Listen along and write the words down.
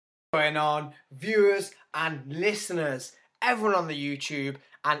Going on, viewers and listeners, everyone on the YouTube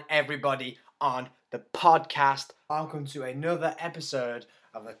and everybody on the podcast. Welcome to another episode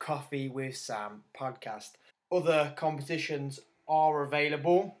of the Coffee with Sam podcast. Other competitions are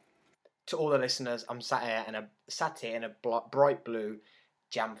available. To all the listeners, I'm sat here in a bright blue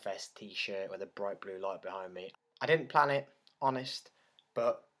Jamfest t-shirt with a bright blue light behind me. I didn't plan it, honest,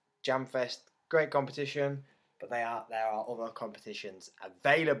 but Jamfest, great competition. But there are other competitions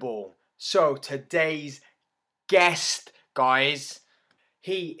available. So today's guest, guys,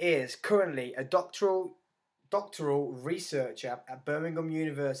 he is currently a doctoral researcher at Birmingham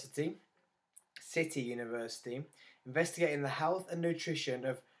City University, investigating the health and nutrition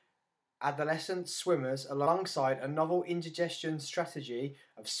of adolescent swimmers alongside a novel indigestion strategy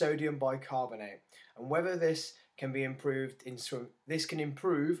of sodium bicarbonate, and whether this can be improved This can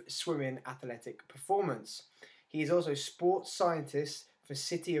improve swimming athletic performance. He is also sports scientist for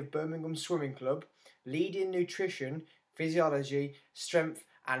City of Birmingham Swimming Club, lead in nutrition, physiology, strength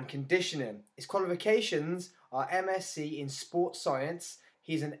and conditioning. His qualifications are MSc in sports science.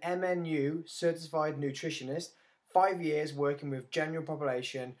 He's an MNU certified nutritionist, 5 years working with general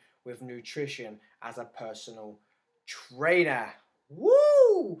population with nutrition as a personal trainer.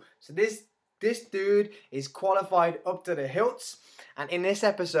 Woo! So this dude is qualified up to the hilts, and in this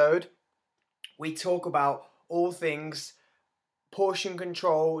episode we talk about all things portion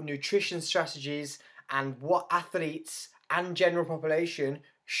control, nutrition strategies, and what athletes and general population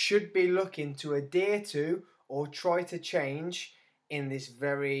should be looking to adhere to or try to change in this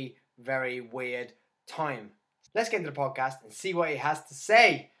very, very weird time. Let's get into the podcast and see what he has to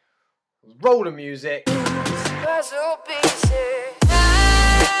say. Roll the music. Gosh,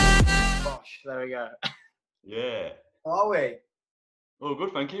 there we go. Yeah. How are we? Oh,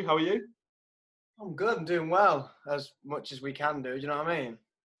 good, thank you. How are you? I'm good. I'm doing well, as much as we can do. Do you know what I mean?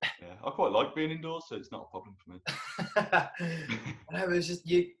 Yeah, I quite like being indoors, so it's not a problem for me. I know, it's just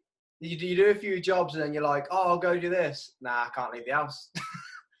you do a few jobs and then you're like, oh, I'll go do this. Nah, I can't leave the house.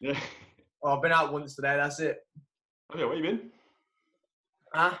 Yeah. Oh, I've been out once today. That's it. Oh yeah, where you been?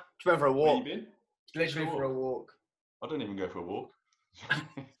 Just went for a walk. Where you been? Literally for a walk. I don't even go for a walk.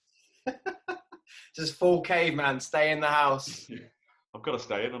 Just full caveman. Stay in the house. Yeah. I've got to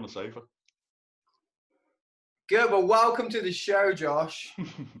stay in on the sofa. Good, well, welcome to the show, Josh.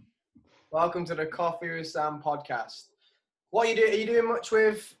 Welcome to the Coffee with Sam podcast. What are you doing much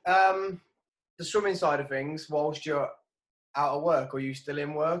with the swimming side of things whilst you're out of work? Or are you still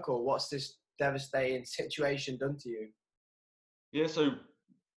in work? Or what's this devastating situation done to you? Yeah, so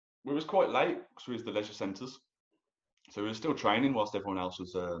we was quite late because we was the leisure centres. So we were still training whilst everyone else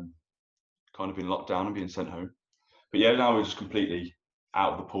was kind of in lockdown and being sent home. But yeah, now we're just completely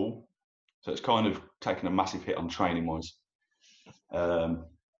out of the pool. So it's kind of taken a massive hit on training-wise.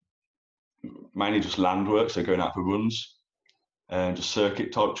 Mainly just land work, so going out for runs and just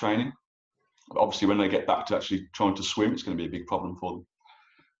circuit-type training. But obviously, when they get back to actually trying to swim, it's going to be a big problem for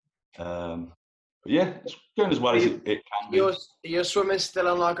them. But yeah, it's going as well as it can be. Your swimmers still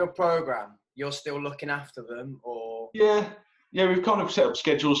on like a program? You're still looking after them, or? Yeah, we've kind of set up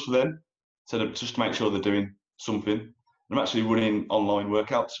schedules for them, so just to make sure they're doing something. I'm actually running online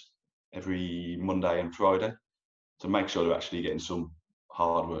workouts every Monday and Friday to make sure they're actually getting some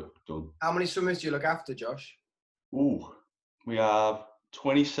hard work done. How many swimmers do you look after, Josh? We have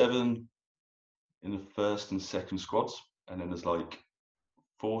 27 in the first and second squads, and then there's like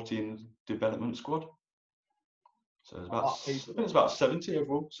 40 in the development squad. So there's about 70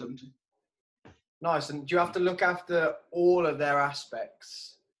 overall, 70. Nice. And do you have to look after all of their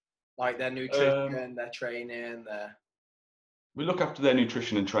aspects? Like their nutrition, their training, We look after their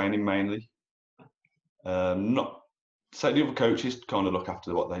nutrition and training mainly. Not say the other coaches kind of look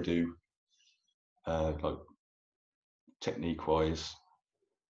after what they do, like technique-wise.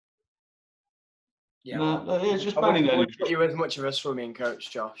 Yeah, it's just mainly their nutrition. You as much of a swimming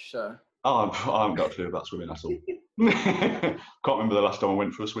coach, Josh. So. I haven't got a clue about swimming at all. Can't remember the last time I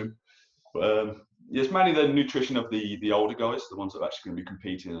went for a swim. But it's mainly the nutrition of the older guys, the ones that are actually going to be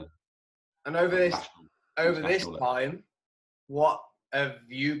competing. And over this time, what have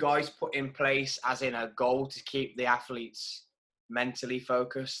you guys put in place as in a goal to keep the athletes mentally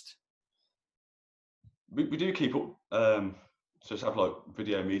focused? We do keep up, so just have like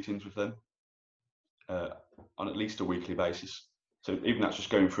video meetings with them on at least a weekly basis. So even that's just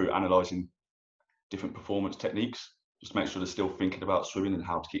going through analysing different performance techniques, just to make sure they're still thinking about swimming and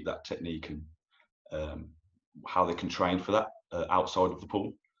how to keep that technique and how they can train for that outside of the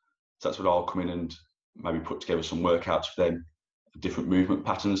pool. So that's what I'll come in and maybe put together some workouts for them, different movement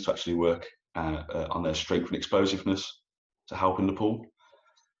patterns to actually work on their strength and explosiveness to help in the pool.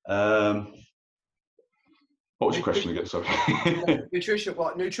 What was your question again? Sorry.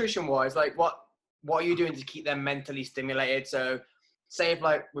 Nutrition wise, like what are you doing to keep them mentally stimulated? So say if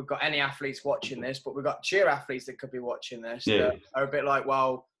like we've got any athletes watching this, but we've got cheer athletes that could be watching this that are a bit like,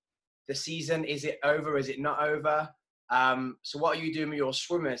 well, the season, is it over? Is it not over? So what are you doing with your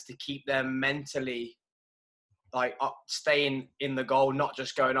swimmers to keep them mentally like staying in the goal, not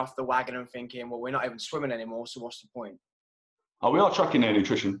just going off the wagon and thinking, well, we're not even swimming anymore, so what's the point? We are tracking their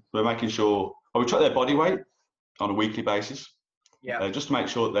nutrition. We're making sure, we track their body weight on a weekly basis. Yeah. Just to make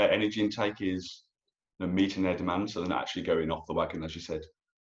sure that their energy intake is meeting their demands, so they're not actually going off the wagon, as you said.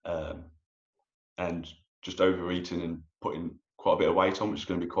 And just overeating and putting quite a bit of weight on, which is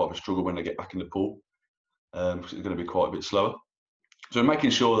going to be quite a struggle when they get back in the pool, because it's going to be quite a bit slower. So we're making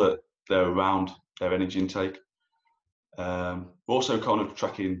sure that they're around their energy intake. We're also kind of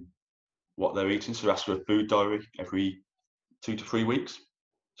tracking what they're eating. So we ask for a food diary every 2 to 3 weeks.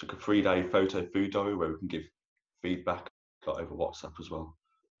 So like a 3-day photo food diary where we can give feedback over WhatsApp as well.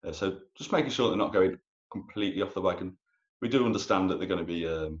 So just making sure they're not going completely off the wagon. We do understand that they're going to be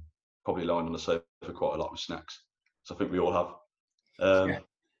probably lying on the sofa quite a lot with snacks. So I think we all have. But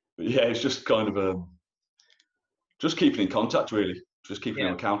yeah, it's just kind of just keeping in contact, really. Just keeping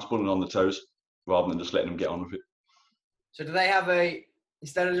them accountable and on the toes, rather than just letting them get on with it. So do they have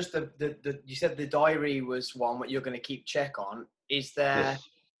instead of just the you said the diary was one what you're going to keep check on, is there,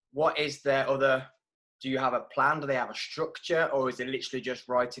 what is there other, do you have a plan? Do they have a structure, or is it literally just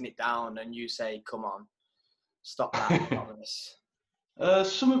writing it down and you say, come on, stop that, stop this?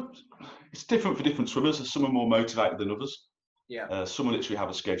 It's different for different swimmers. Some are more motivated than others. Yeah. Some literally have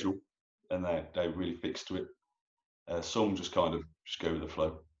a schedule and they're really fixed to it. Some just kind of just go with the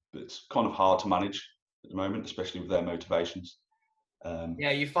flow. But it's kind of hard to manage at the moment, especially with their motivations.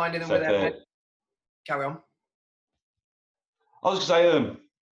 You finding them with their carry on. I was going to say,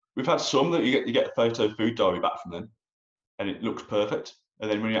 we've had some that you get a photo food diary back from them, and it looks perfect. And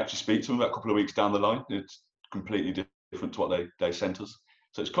then when you actually speak to them about a couple of weeks down the line, it's completely different to what they sent us.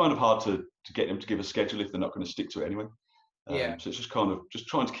 So it's kind of hard to get them to give a schedule if they're not going to stick to it anyway. So it's just kind of just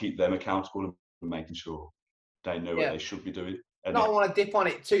trying to keep them accountable and making sure they know what they should be doing. And I don't want to dip on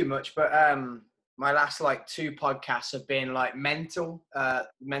it too much, but my last 2 podcasts have been mental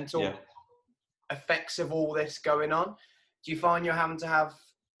effects of all this going on. Do you find you're having to have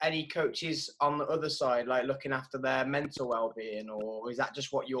any coaches on the other side, looking after their mental well-being, or is that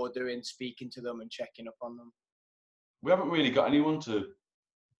just what you're doing, speaking to them and checking up on them? We haven't really got anyone to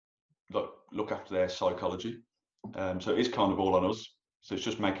look after their psychology. So it is kind of all on us. So it's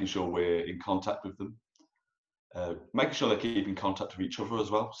just making sure we're in contact with them, making sure they keep in contact with each other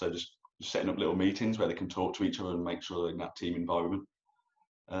as well. So just setting up little meetings where they can talk to each other and make sure they're in that team environment.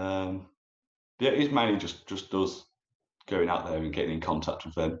 It is mainly just us going out there and getting in contact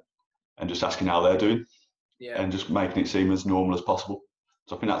with them and just asking how they're doing, and just making it seem as normal as possible.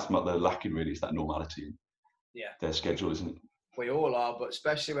 So I think that's what they're lacking, really, is that normality in their schedule, isn't it? We all are, but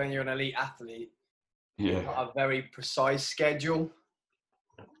especially when you're an elite athlete, you've got a very precise schedule,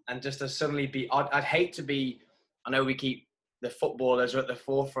 and just to suddenly be, I'd hate to be, I know we keep the footballers are at the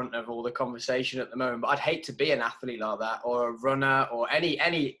forefront of all the conversation at the moment, but I'd hate to be an athlete like that, or a runner, or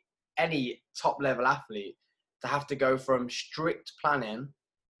any top level athlete, to have to go from strict planning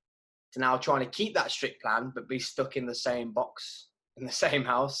to now trying to keep that strict plan, but be stuck in the same box, in the same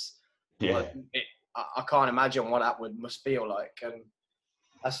house. I can't imagine what that must feel like. And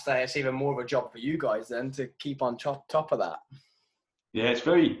I'd say it's even more of a job for you guys then to keep on top of that. Yeah, it's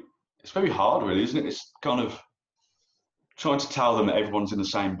very hard, really, isn't it? It's kind of trying to tell them that everyone's in the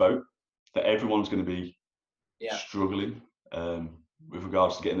same boat, that everyone's going to be struggling with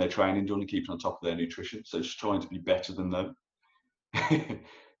regards to getting their training done and keeping on top of their nutrition. So just trying to be better than them.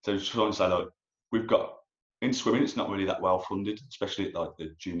 So just trying to say, we've got, in swimming, it's not really that well funded, especially at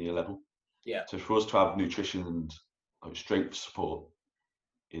the junior level. Yeah. So for us to have nutrition and strength support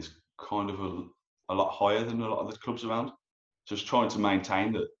is kind of a lot higher than a lot of the clubs around. Just trying to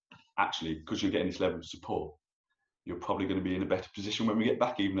maintain that, actually, because you're getting this level of support, you're probably going to be in a better position when we get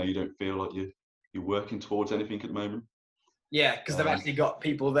back, even though you don't feel like you're working towards anything at the moment. Yeah, because they've actually got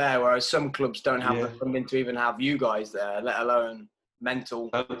people there, whereas some clubs don't have the funding to even have you guys there, let alone mental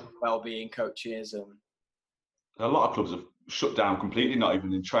well-being coaches. And a lot of clubs have shut down completely, not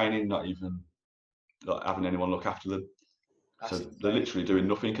even in training, not even having anyone look after them. So they're literally doing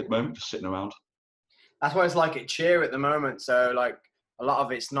nothing at the moment, just sitting around. That's what it's like at cheer at the moment. So a lot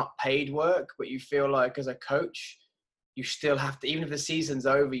of it's not paid work, but you feel like as a coach, you still have to, even if the season's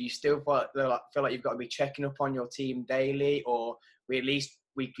over, you still feel like you've got to be checking up on your team daily, or we'd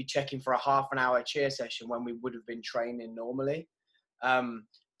be checking for a half an hour cheer session when we would have been training normally.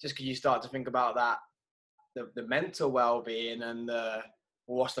 just because you start to think about that, the mental well-being and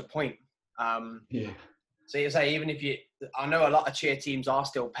what's the point? Yeah. So you say, even if I know a lot of cheer teams are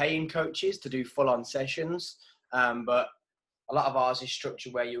still paying coaches to do full-on sessions, but a lot of ours is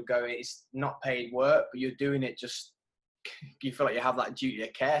structured where you'll go, it's not paid work, but you're doing it just, you feel like you have that duty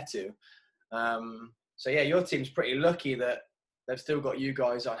of care to. So yeah, your team's pretty lucky that they've still got you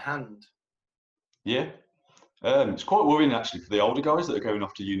guys on hand. Yeah. It's quite worrying actually for the older guys that are going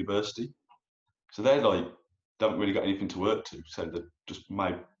off to university. So they're like, don't really got anything to work to. So they're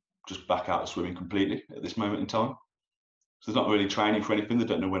just back out of swimming completely at this moment in time. So they're not really training for anything. They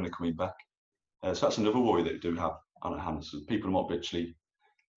don't know when they're coming back. So that's another worry that we do have on our hands. So people might be actually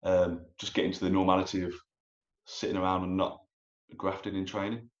just get into the normality of sitting around and not grafting in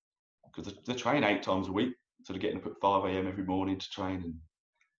training, because they train 8 times a week. So they're getting up at 5 a.m. every morning to train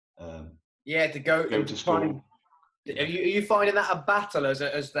and to go to school. Are you finding that a battle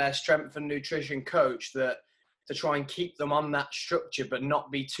as their strength and nutrition coach, that to try and keep them on that structure but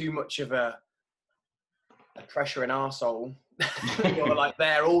not be too much of a pressuring arsehole? You're like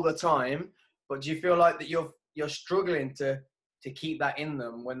there all the time, but do you feel like that you're struggling to keep that in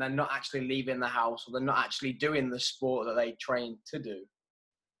them when they're not actually leaving the house, or they're not actually doing the sport that they train to do?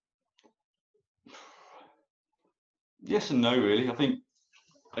 Yes and no, really. I think,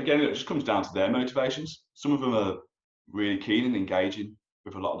 again, it just comes down to their motivations. Some of them are really keen and engaging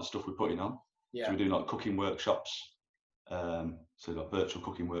with a lot of the stuff we're putting on. Yeah. So we're doing like cooking workshops, so like virtual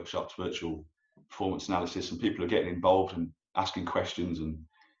cooking workshops, virtual performance analysis, and people are getting involved and asking questions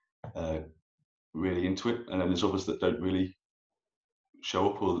and really into it. And then there's others that don't really show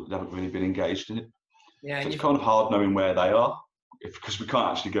up, or they haven't really been engaged in it. Yeah, so it's kind of hard knowing where they are, because we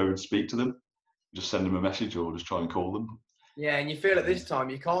can't actually go and speak to them. Just send them a message or just try and call them. Yeah, and you feel at this time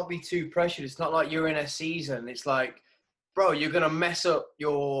you can't be too pressured. It's not like you're in a season. It's like, bro, you're gonna mess up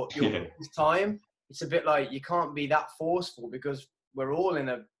your time. It's a bit like you can't be that forceful, because we're all in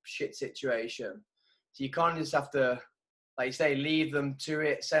a shit situation. So you can't just have to, like you say, leave them to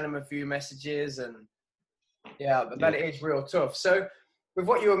it, send them a few messages, and but it is real tough. So with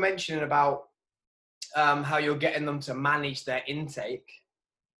what you were mentioning about how you're getting them to manage their intake,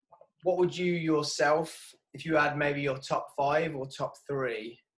 what would you yourself, if you had maybe your top 5 or top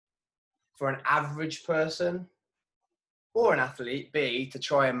 3 for an average person or an athlete be to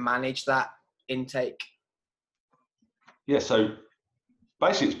try and manage that intake? Yeah, so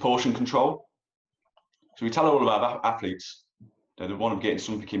basically it's portion control. So we tell all of our athletes that they want them getting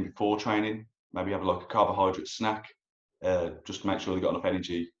something in before training, maybe have like a carbohydrate snack, just to make sure they've got enough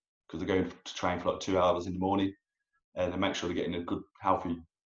energy, because they're going to train for like 2 hours in the morning, and then make sure they're getting a good, healthy,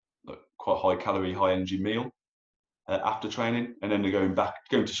 like quite high calorie, high energy meal after training. And then they're going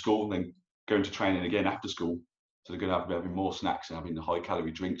to school, and then going to training again after school. So they're going to be having more snacks and having the high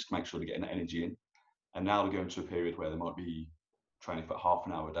calorie drinks to make sure they're getting that energy in. And now they're going to a period where they might be training for half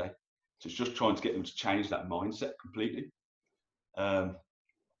an hour a day. So it's just trying to get them to change that mindset completely.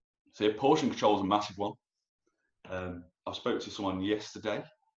 So portion control is a massive one. I spoke to someone yesterday,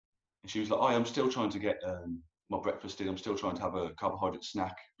 and she was like, "Oh, I'm still trying to get my breakfast in. I'm still trying to have a carbohydrate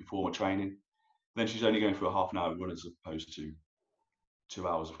snack before my training." Then she's only going for a half an hour run as opposed to 2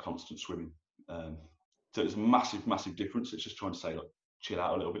 hours of constant swimming. So it's a massive, massive difference. It's just trying to say, like, chill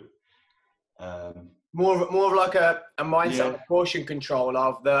out a little bit. More of like a mindset of portion control,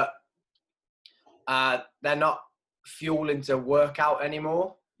 of that they're not fueling to work out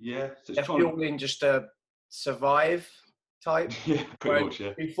anymore. Yeah. So they're fueling just to survive type. Yeah, pretty much,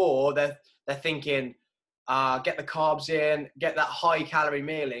 yeah. Before they're thinking, get the carbs in, get that high calorie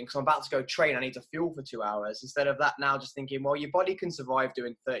meal in, because I'm about to go train, I need to fuel for 2 hours. Instead of that, now just thinking, well, your body can survive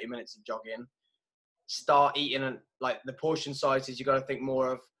doing 30 minutes of jogging. Start eating, and like the portion sizes, you got to think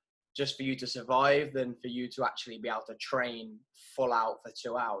more of just for you to survive than for you to actually be able to train full out for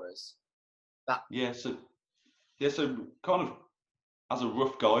 2 hours. So kind of as a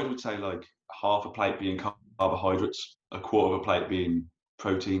rough guide, I would say like half a plate being carbohydrates, a quarter of a plate being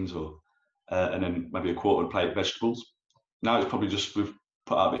proteins, or and then maybe a quarter of a plate vegetables. Now it's probably just, we've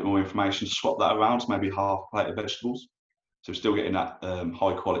put out a bit more information to swap that around, so maybe half a plate of vegetables. So we're still getting that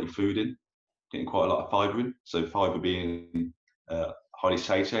high quality food in, getting quite a lot of fibre in. So fibre being highly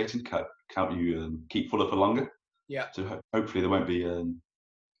satiating, help you keep fuller for longer. Yeah. So hopefully there won't be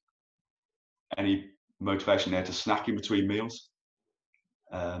any motivation there to snack in between meals.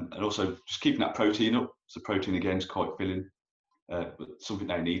 And also just keeping that protein up. So protein again is quite filling, but something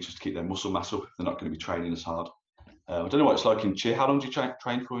they need just to keep their muscle mass up if they're not going to be training as hard. I don't know what it's like in cheer. How long do you train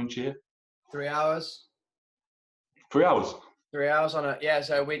for in cheer? 3 hours. 3 hours? 3 hours on a,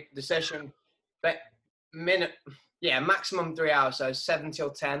 so the session, minute, Yeah, maximum 3 hours. So 7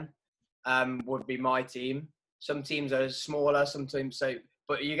 till 10 would be my team. Some teams are smaller, some teams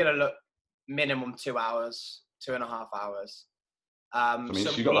but you're gonna look minimum 2 hours, 2.5 hours.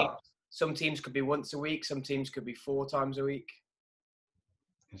 So you got that. Some teams could be once a week, some teams could be 4 times a week.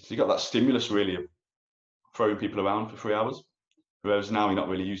 So you got that stimulus really of throwing people around for 3 hours, whereas now you're not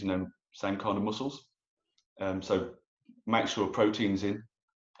really using them same kind of muscles. So make sure protein's in.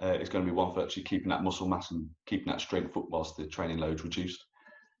 Is going to be one for actually keeping that muscle mass and keeping that strength up whilst the training load's reduced.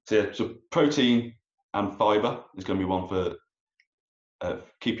 So protein and fibre is going to be one for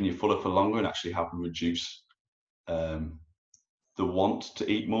keeping you fuller for longer and actually helping reduce the want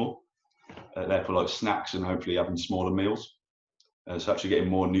to eat more. Therefore, like snacks and hopefully having smaller meals. So actually getting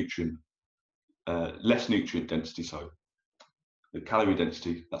more nutrient, less nutrient density. So the calorie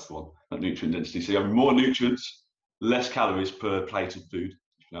density, that's the one, not nutrient density. So you have more nutrients, less calories per plate of food.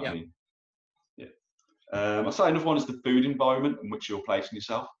 If you know what I mean? Yeah. I'd say another one is the food environment in which you're placing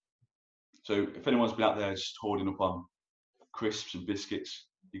yourself. So if anyone's been out there just hoarding up on crisps and biscuits,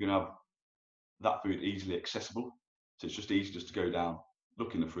 you're going to have that food easily accessible. So it's just easy just to go down,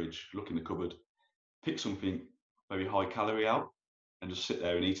 look in the fridge, look in the cupboard, pick something very high calorie out and just sit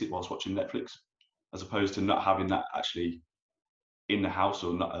there and eat it whilst watching Netflix, as opposed to not having that actually in the house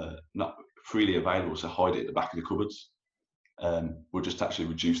or not freely available. So hide it at the back of the cupboards will just actually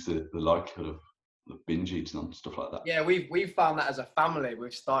reduce the likelihood of binge eating and stuff like that. Yeah, we've found that as a family.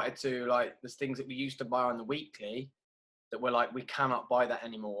 We've started to, like, there's things that we used to buy on the weekly that we're like, we cannot buy that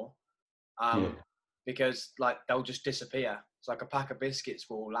anymore. Because like they'll just disappear. It's like a pack of biscuits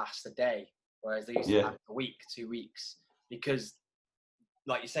will last a day, whereas they used to last a week, 2 weeks. Because,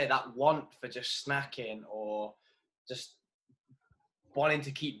 like you say, that want for just snacking or just wanting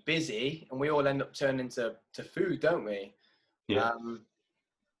to keep busy, and we all end up turning to food, don't we? Yeah.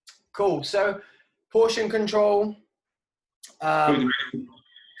 Cool. So, portion control,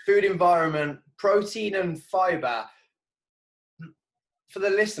 food environment, protein and fiber. For the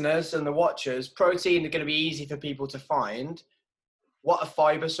listeners and the watchers, protein are going to be easy for people to find. What are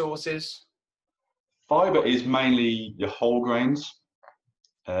fiber sources? Fiber is mainly your whole grains,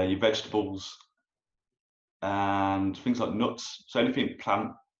 your vegetables, and things like nuts. So anything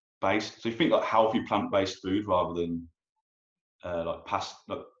plant-based. So you think like healthy plant-based food rather than like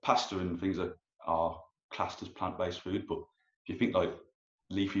pasta and things that are classed as plant-based food. But if you think like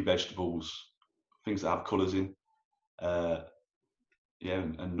leafy vegetables, things that have colours in,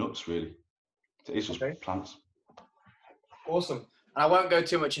 and nuts really. So it's just plants. Awesome. And I won't go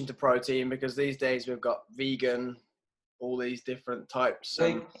too much into protein because these days we've got vegan, all these different types. I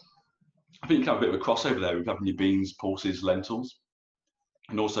think you can have a bit of a crossover there with having your beans, pulses, lentils,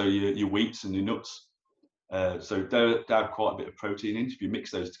 and also your wheats and your nuts. So they have quite a bit of protein in. If you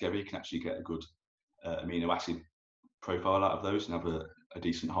mix those together, you can actually get a good amino acid profile out of those and have a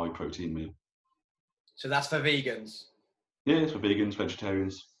decent high protein meal. So that's for vegans? Yeah, it's for vegans,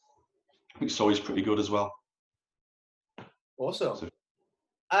 vegetarians. I think soy is pretty good as well. Awesome. So,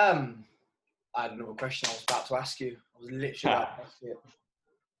 I had another question I was about to ask you. I was literally about to ask you.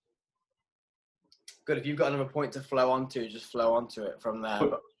 Good. If you've got another point to flow onto, just flow onto it from there.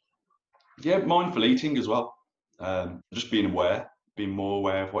 Yeah, mindful eating as well. Just being more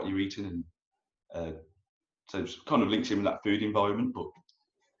aware of what you're eating, and so it kind of links in with that food environment. But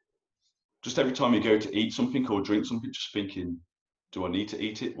just every time you go to eat something or drink something, just thinking, do I need to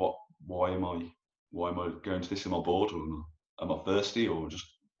eat it? Why am I going to this? Am I bored, or am I thirsty, or just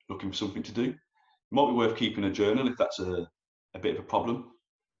looking for something to do? It might be worth keeping a journal if that's a bit of a problem.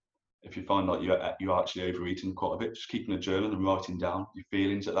 If you find like you're actually overeating quite a bit, just keeping a journal and writing down your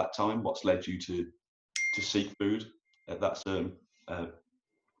feelings at that time, what's led you to seek food at that certain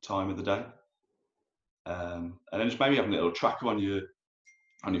time of the day, and then just maybe having a little tracker on your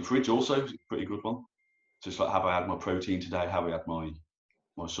fridge also is a pretty good one. Just like, have I had my protein today? Have I had my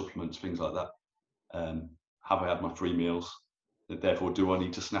supplements, things like that? Have I had my 3 meals? Therefore, do I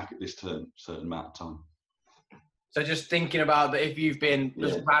need to snack at this certain amount of time? So just thinking about that, if you've been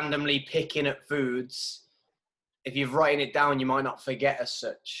just randomly picking at foods, if you've written it down, you might not forget as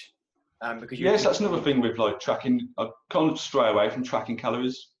such. Because that's another thing with like tracking. I can't stray away from tracking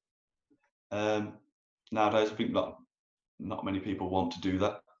calories. Nowadays, I think that not many people want to do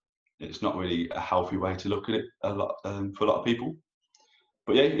that. It's not really a healthy way to look at it for a lot of people.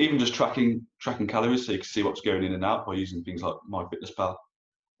 But yeah, even just tracking calories so you can see what's going in and out by using things like MyFitnessPal.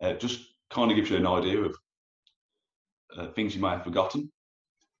 Just kind of gives you an idea of things you may have forgotten.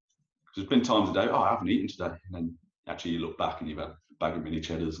 Because there's been times a day, I haven't eaten today. And then actually you look back and you've had a bag of mini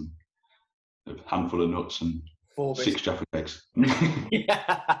cheddars and a handful of nuts and 4 6 biscuits. Jaffa cakes.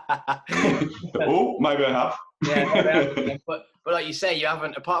 Yeah. Oh, maybe I have. Yeah, no, they haven't. But like you say, you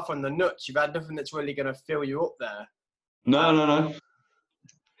haven't, apart from the nuts, you've had nothing that's really going to fill you up there. No.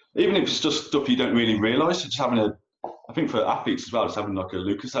 Even if it's just stuff you don't really realise, just having I think for athletes as well, just having like a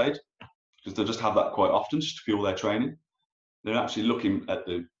Lucozade, because they'll just have that quite often just to fuel their training. They're actually looking at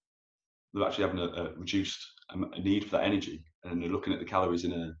they're actually having a reduced need for that energy, and they're looking at the calories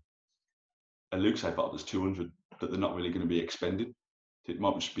in a Lucozade bottle that's 200 that they're not really going to be expended. It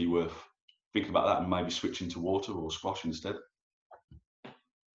might just be worth thinking about that and maybe switching to water or squash instead. So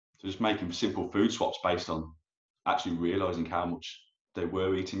just making simple food swaps based on actually realising how much they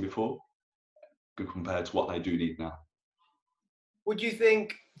were eating before compared to what they do need now. Would you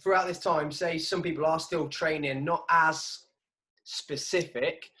think throughout this time, say some people are still training, not as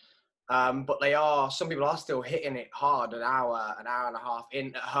specific, but some people are still hitting it hard, an hour and a half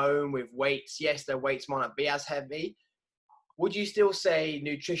in at home with weights. Yes, their weights might not be as heavy. Would you still say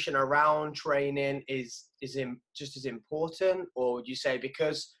nutrition around training is just as important? Or would you say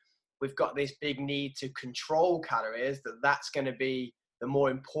because we've got this big need to control calories, that's going to be the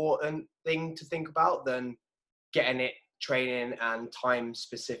more important thing to think about than getting it training and time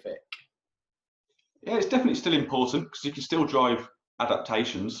specific? Yeah, it's definitely still important because you can still drive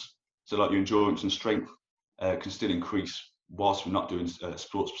adaptations. So like your endurance and strength can still increase whilst we're not doing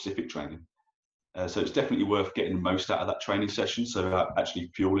sport-specific training. So it's definitely worth getting the most out of that training session. So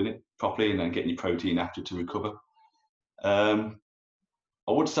actually fueling it properly and then getting your protein after to recover. I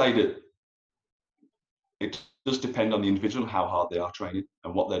would say that it does depend on the individual, how hard they are training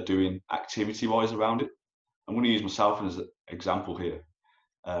and what they're doing activity-wise around it. I'm going to use myself as an example here.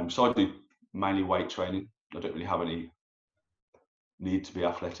 So I do mainly weight training. I don't really have any need to be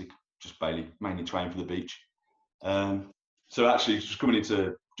athletic, just mainly train for the beach. So actually just coming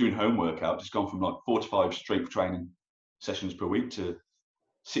into doing home workouts, it's gone from like 4 to 5 strength training sessions per week to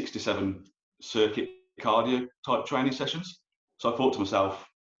 6 to 7 circuit cardio type training sessions. So I thought to myself,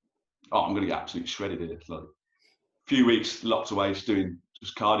 I'm going to get absolutely shredded here. Like a few weeks locked away just doing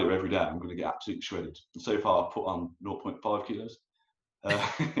just cardio every day, I'm going to get absolutely shredded. And so far I've put on 0.5 kilos.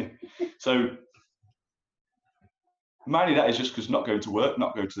 So mainly that is just because not going to work,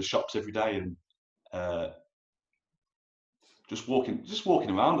 not going to the shops every day, and just walking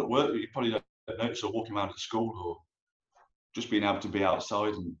around at work. You probably don't notice, or walking around at school, or just being able to be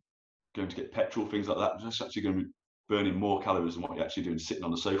outside and going to get petrol, things like that. That's actually going to be burning more calories than what you're actually doing sitting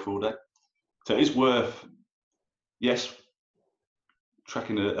on the sofa all day. So it is worth, yes,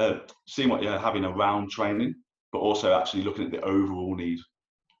 tracking, seeing what you're having around training, but also actually looking at the overall need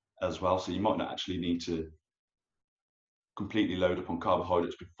as well. So you might not actually need to completely load up on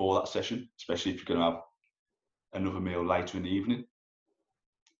carbohydrates before that session, especially if you're going to have another meal later in the evening,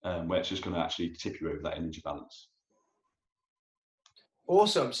 where it's just going to actually tip you over that energy balance.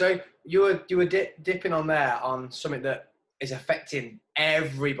 Awesome. So you were dipping on there on something that is affecting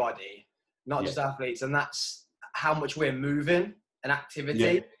everybody, not just athletes, and that's how much we're moving and activity.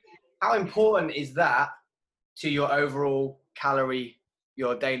 Yeah. How important is that to your overall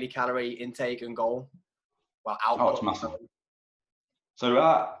your daily calorie intake and goal? Well, output. Oh, it's massive. So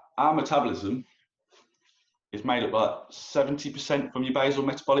our metabolism is made up by 70% from your basal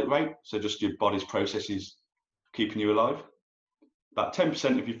metabolic rate, so just your body's processes keeping you alive. About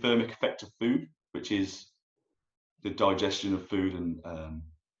 10% of your thermic effect of food, which is the digestion of food, and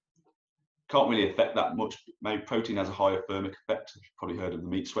can't really affect that much. Maybe protein has a higher thermic effect. You've probably heard of the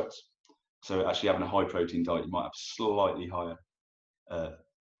meat sweats. So actually having a high protein diet, you might have slightly higher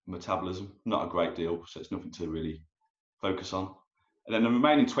metabolism, not a great deal, so it's nothing to really focus on. And then the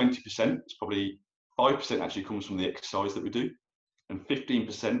remaining 20%, it's probably 5% actually comes from the exercise that we do, and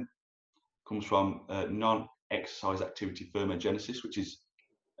 15% comes from non-exercise activity thermogenesis, which is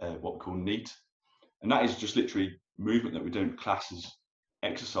what we call NEAT. And that is just literally movement that we don't class as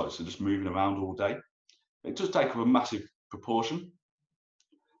exercise, so just moving around all day. It does take up a massive proportion.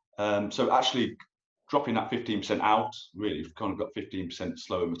 So actually dropping that 15% out, really, you've kind of got 15%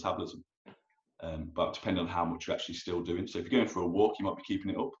 slower metabolism. But depending on how much you're actually still doing. So if you're going for a walk, you might be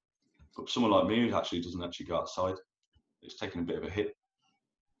keeping it up. But for someone like me who actually doesn't actually go outside, it's taking a bit of a hit.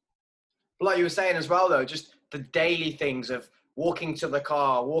 Like you were saying as well, though, just the daily things of walking to the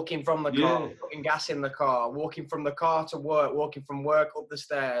car, walking from the car, putting gas in the car, walking from the car to work, walking from work up the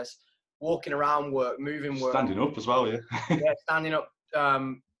stairs, walking around work, moving work. Standing up as well, yeah. Yeah, standing up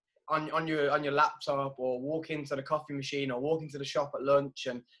on your laptop, or walking to the coffee machine, or walking to the shop at lunch,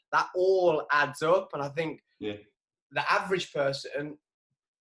 and that all adds up. And I think the average person,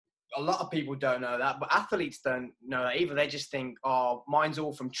 a lot of people don't know that, but athletes don't know that either. They just think, oh, mine's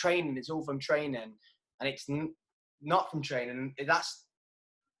all from training. It's all from training. And not from training, that's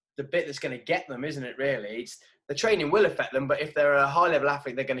the bit that's going to get them, isn't it, really? The training will affect them, but if they're a high-level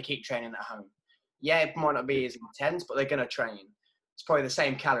athlete, they're going to keep training at home. Yeah, it might not be as intense, but they're going to train. It's probably the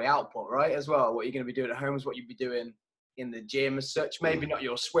same calorie output, right, as well. What you're going to be doing at home is what you'd be doing in the gym as such. Maybe not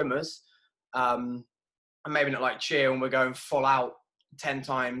your swimmers, and maybe not like cheer when we're going full out 10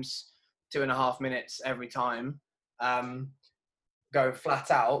 times, 2.5 minutes every time, going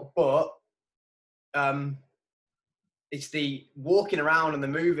flat out. But it's the walking around and the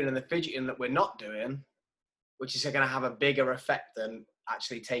moving and the fidgeting that we're not doing, which is going to have a bigger effect than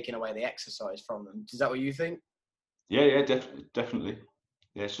actually taking away the exercise from them. Is that what you think? Yeah, definitely.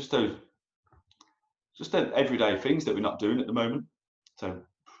 Yeah, it's just those everyday things that we're not doing at the moment. So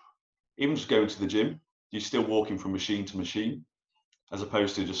even just going to the gym, you're still walking from machine to machine, as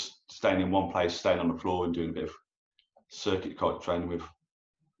opposed to just staying in one place, staying on the floor and doing a bit of circuit training with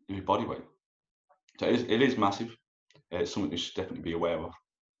your body weight. So it is massive. It's something you should definitely be aware of.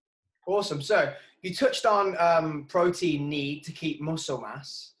 Awesome. So you touched on protein need to keep muscle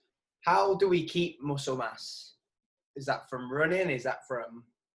mass. How do we keep muscle mass? Is that from running? Is that from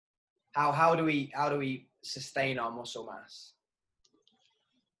how do we sustain our muscle mass?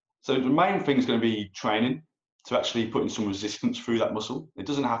 So the main thing is going to be training, to actually putting some resistance through that muscle. It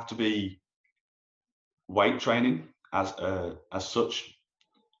doesn't have to be weight training as such,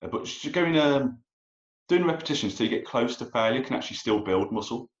 but just going doing repetitions till you get close to failure can actually still build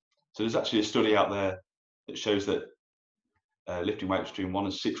muscle. So there's actually a study out there that shows that lifting weights between 1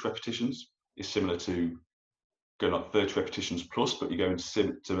 and 6 repetitions is similar to going like 30 repetitions plus, but you're going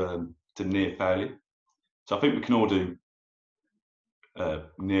to near failure. So I think we can all do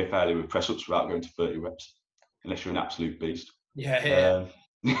near failure with press ups without going to 30 reps, unless you're an absolute beast. Yeah.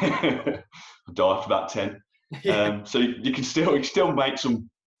 I die after about 10. Yeah. So you can still make some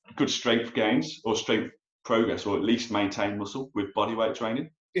good strength gains or strength progress, or at least maintain muscle with body weight training.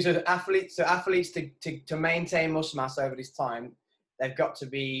 So athletes to maintain muscle mass over this time, they've got to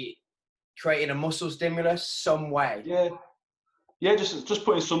be creating a muscle stimulus some way. Yeah, just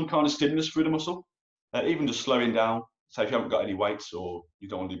putting some kind of stimulus through the muscle, even just slowing down. So if you haven't got any weights or you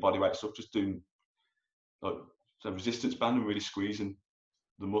don't want to do body weight stuff, just doing like a resistance band and really squeezing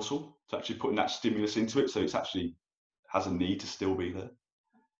the muscle to actually putting that stimulus into it, so it's actually has a need to still be there.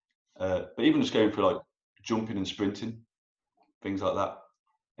 But even just going for like jumping and sprinting, things like that,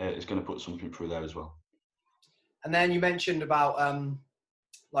 is going to put something through there as well. And then you mentioned about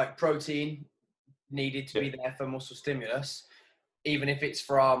like protein needed to be there for muscle stimulus, even if it's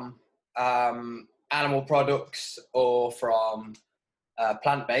from animal products or from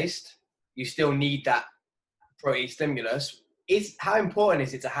plant-based, you still need that protein stimulus. How important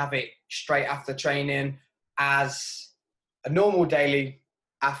is it to have it straight after training as a normal daily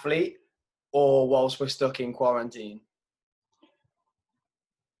athlete, or whilst we're stuck in quarantine?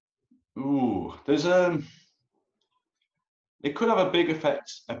 There's it could have a bigger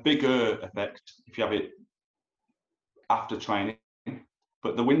effect if you have it after training,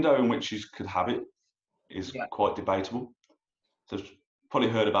 but the window in which you could have it is quite debatable. So you've probably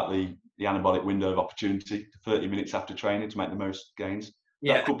heard about the anabolic window of opportunity, 30 minutes after training to make the most gains.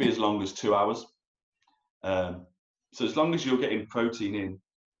 Yeah. That could be as long as 2 hours. So as long as you're getting protein in,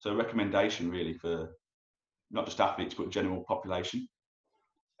 so a recommendation really for not just athletes but general population,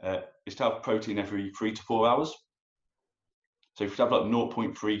 is to have protein every 3 to 4 hours. So if you have like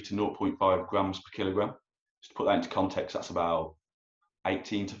 0.3 to 0.5 grams per kilogram, just to put that into context, that's about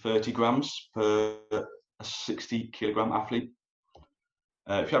 18 to 30 grams per a 60 kilogram athlete.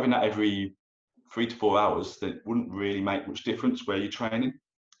 If you're having that every 3 to 4 hours, then it wouldn't really make much difference where you're training,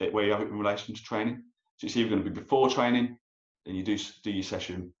 where you have it in relation to training. So it's either going to be before training, then you do your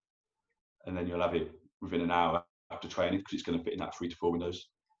session, and then you'll have it within an hour after training, because it's going to fit in that 3 to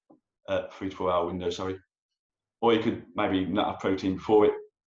 4 hour window, sorry. Or you could maybe not have protein before it,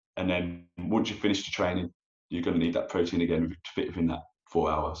 and then once you finish the training, you're going to need that protein again to fit within that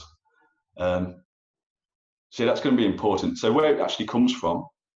 4 hours. So that's going to be important. So where it actually comes from,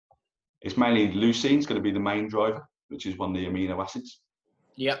 it's mainly leucine is going to be the main driver, which is one of the amino acids.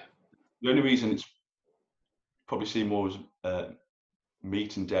 Yep. The only reason it's probably seen more as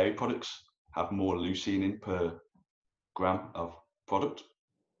meat and dairy products have more leucine in per gram of product,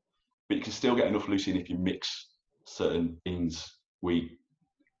 but you can still get enough leucine if you mix certain beans, wheat,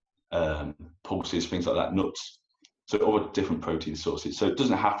 pulses, things like that, nuts, so other different protein sources. So it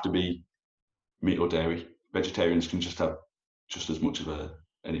doesn't have to be meat or dairy. Vegetarians can just have just as much of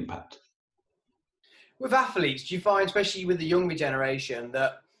an impact. With athletes, do you find, especially with the younger generation,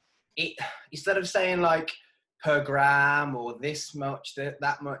 that instead of saying like per gram or this much,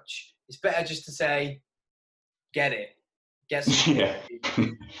 that much, it's better just to say get it. Get some. Yeah.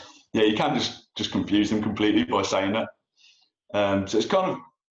 Yeah, you can't just confuse them completely by saying that. So it's kind of,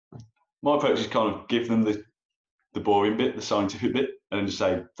 my approach is kind of give them the boring bit, the scientific bit, and then just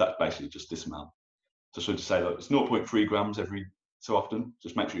say that's basically just this amount. So sort of say, look, it's 0.3 grams every so often.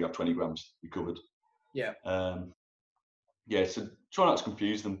 Just make sure you have 20 grams, you're covered. Yeah. Yeah, so try not to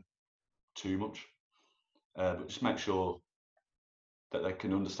confuse them too much, but just make sure that they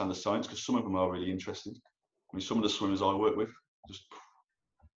can understand the science, because some of them are really interested. I mean, some of the swimmers I work with, just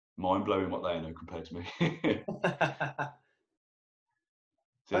mind-blowing what they know compared to me.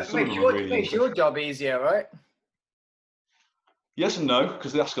 So some of them are really makes your job easier, right? Yes and no,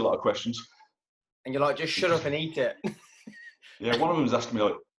 because they ask a lot of questions. And you're like, just shut up and eat it. Yeah, one of them was asking me,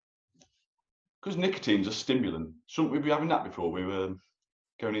 like, because nicotine's a stimulant, shouldn't we be having that before we were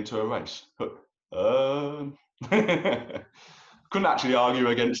going into a race? But, couldn't actually argue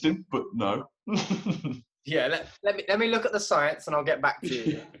against him, but no. Yeah, let me look at the science and I'll get back to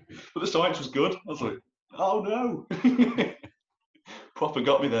you. But the science was good. I was like, oh no. Proper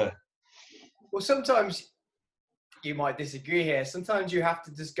got me there. Well, sometimes you might disagree here. Sometimes you have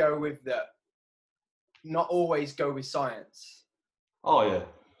to just go with not always go with science. Oh yeah.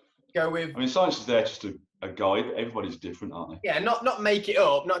 Go with. I mean, science is there just a guide. Everybody's different, aren't they? Yeah, not make it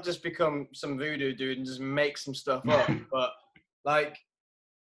up, not just become some voodoo dude and just make some stuff up, but like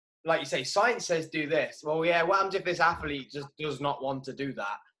you say, science says do this. Well, yeah, what happens if this athlete just does not want to do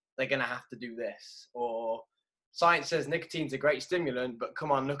that? They're going to have to do this. Or science says nicotine's a great stimulant, but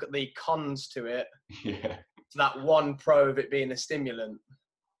come on, look at the cons to it. Yeah. To that one pro of it being a stimulant.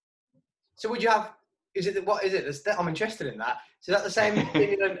 So would you have, what is it? I'm interested in that. So is that the same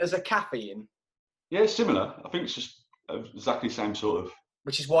stimulant as a caffeine? Yeah, it's similar. I think it's just exactly the same sort of.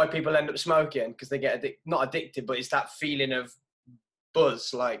 Which is why people end up smoking, because they get not addicted, but it's that feeling of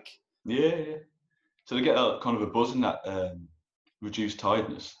buzz, like. Yeah. So they get a kind of a buzz and that reduced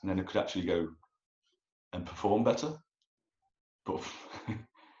tiredness, and then they could actually go and perform better. But I think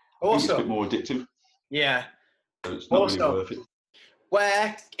it's a bit more addictive. Yeah. So it's not really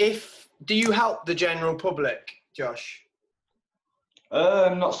worth it. Do you help the general public, Josh?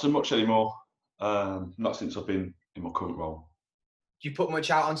 Not so much anymore. Not since I've been in my current role. Do you put much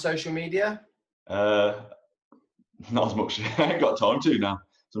out on social media? Not as much. I ain't got time to now.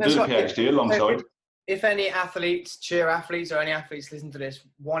 So I'm doing a PhD alongside. If any athletes, cheer athletes, or any athletes listen to this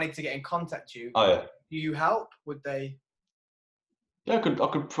wanted to get in contact with you, do you help? Would they? Yeah, I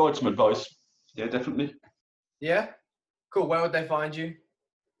could provide some advice. Yeah, definitely. Yeah? Cool. Where would they find you?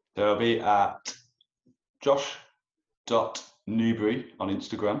 They'll be at josh.newbury on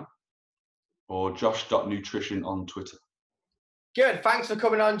Instagram or josh.nutrition on Twitter. Good. Thanks for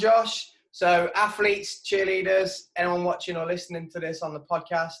coming on, Josh. So athletes, cheerleaders, anyone watching or listening to this on the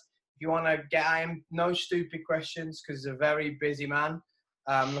podcast, if you want to get at him, no stupid questions, because he's a very busy man,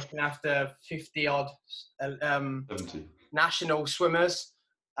 looking after 50-odd 70 national swimmers.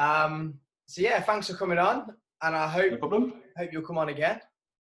 So yeah, thanks for coming on, and I hope you'll come on again.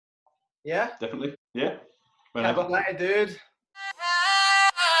 Yeah? Definitely. Yeah. Whenever. Catch you later, dude.